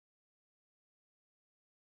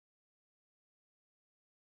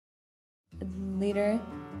leader,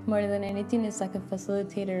 more than anything, is like a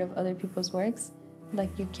facilitator of other people's works. Like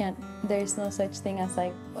there's no such thing as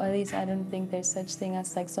like, or at least I don't think there's such thing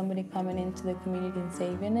as like somebody coming into the community and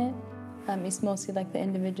saving it. It's mostly like the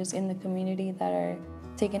individuals in the community that are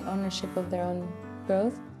taking ownership of their own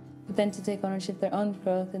growth. But then to take ownership of their own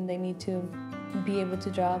growth, and they need to be able to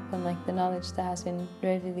draw upon like the knowledge that has been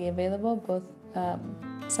readily available, both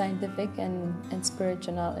scientific and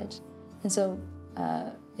spiritual knowledge. And so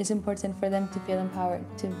it's important for them to feel empowered,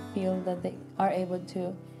 to feel that they are able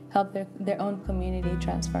to help their own community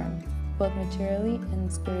transform, both materially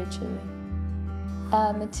and spiritually.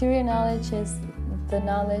 Material knowledge is the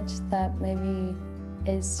knowledge that maybe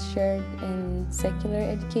is shared in secular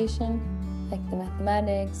education, like the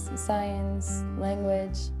mathematics, science,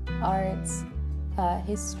 language, arts,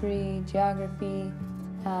 history, geography,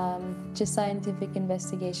 just scientific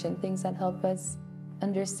investigation, things that help us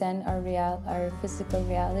understand our physical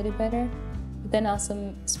reality better. But then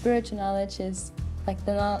also spiritual knowledge is like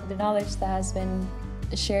the knowledge that has been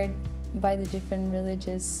shared by the different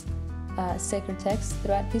religious sacred texts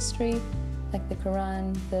throughout history, like the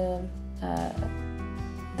Quran,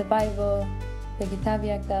 the Bible, the Kitab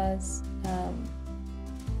Yaqdas.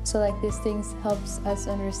 So like these things helps us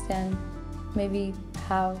understand maybe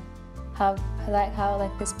how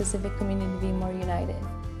like the specific community be more united.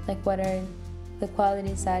 Like what are the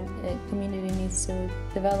qualities that a community needs to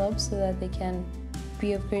develop so that they can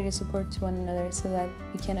be of greater support to one another, so that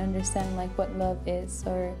we can understand like what love is,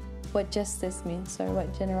 or what justice means, or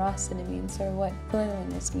what generosity means, or what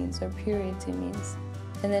cleanliness means, or purity means.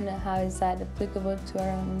 And then how is that applicable to our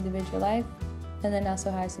own individual life, and then also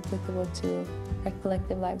how it's applicable to our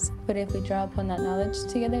collective lives. But if we draw upon that knowledge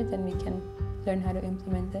together, then we can learn how to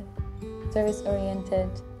implement it. Service-oriented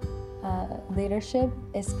leadership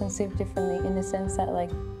is conceived differently, in the sense that like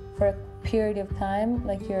for a period of time,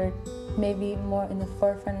 like you're maybe more in the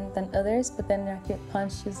forefront than others, but then like you're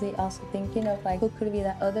consciously also thinking of like who could be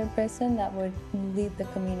that other person that would lead the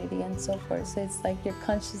community and so forth. So it's like you're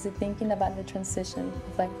consciously thinking about the transition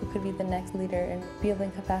of like who could be the next leader, and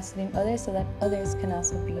building capacity in others so that others can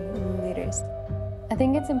also be leaders. I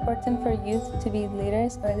think it's important for youth to be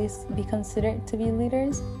leaders, or at least be considered to be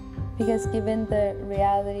leaders, because given the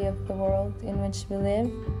reality of the world in which we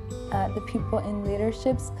live, the people in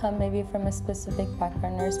leaderships come maybe from a specific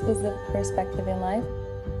background or a specific perspective in life.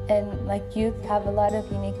 And like youth have a lot of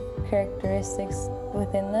unique characteristics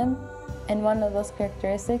within them. And one of those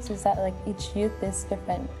characteristics is that like each youth is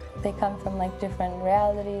different. They come from like different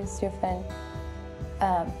realities, different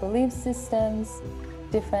belief systems,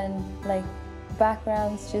 different like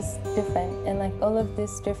backgrounds, just different. And like all of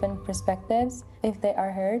these different perspectives, if they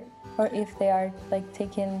are heard, or if they are like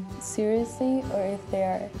taken seriously, or if they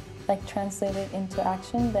are like translated into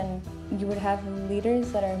action, then you would have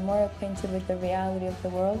leaders that are more acquainted with the reality of the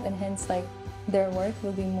world, and hence like their work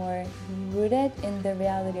will be more rooted in the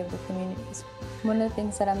reality of the communities. One of the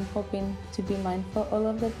things that I'm hoping to be mindful all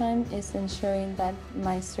of the time is ensuring that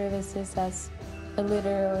my services as a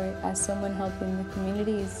leader or as someone helping the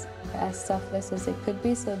community is as selfless as it could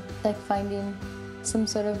be. So like finding some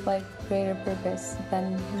sort of like greater purpose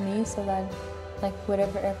than me, so that like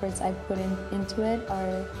whatever efforts I put into it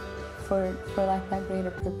are for like that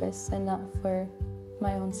greater purpose and not for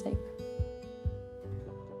my own sake.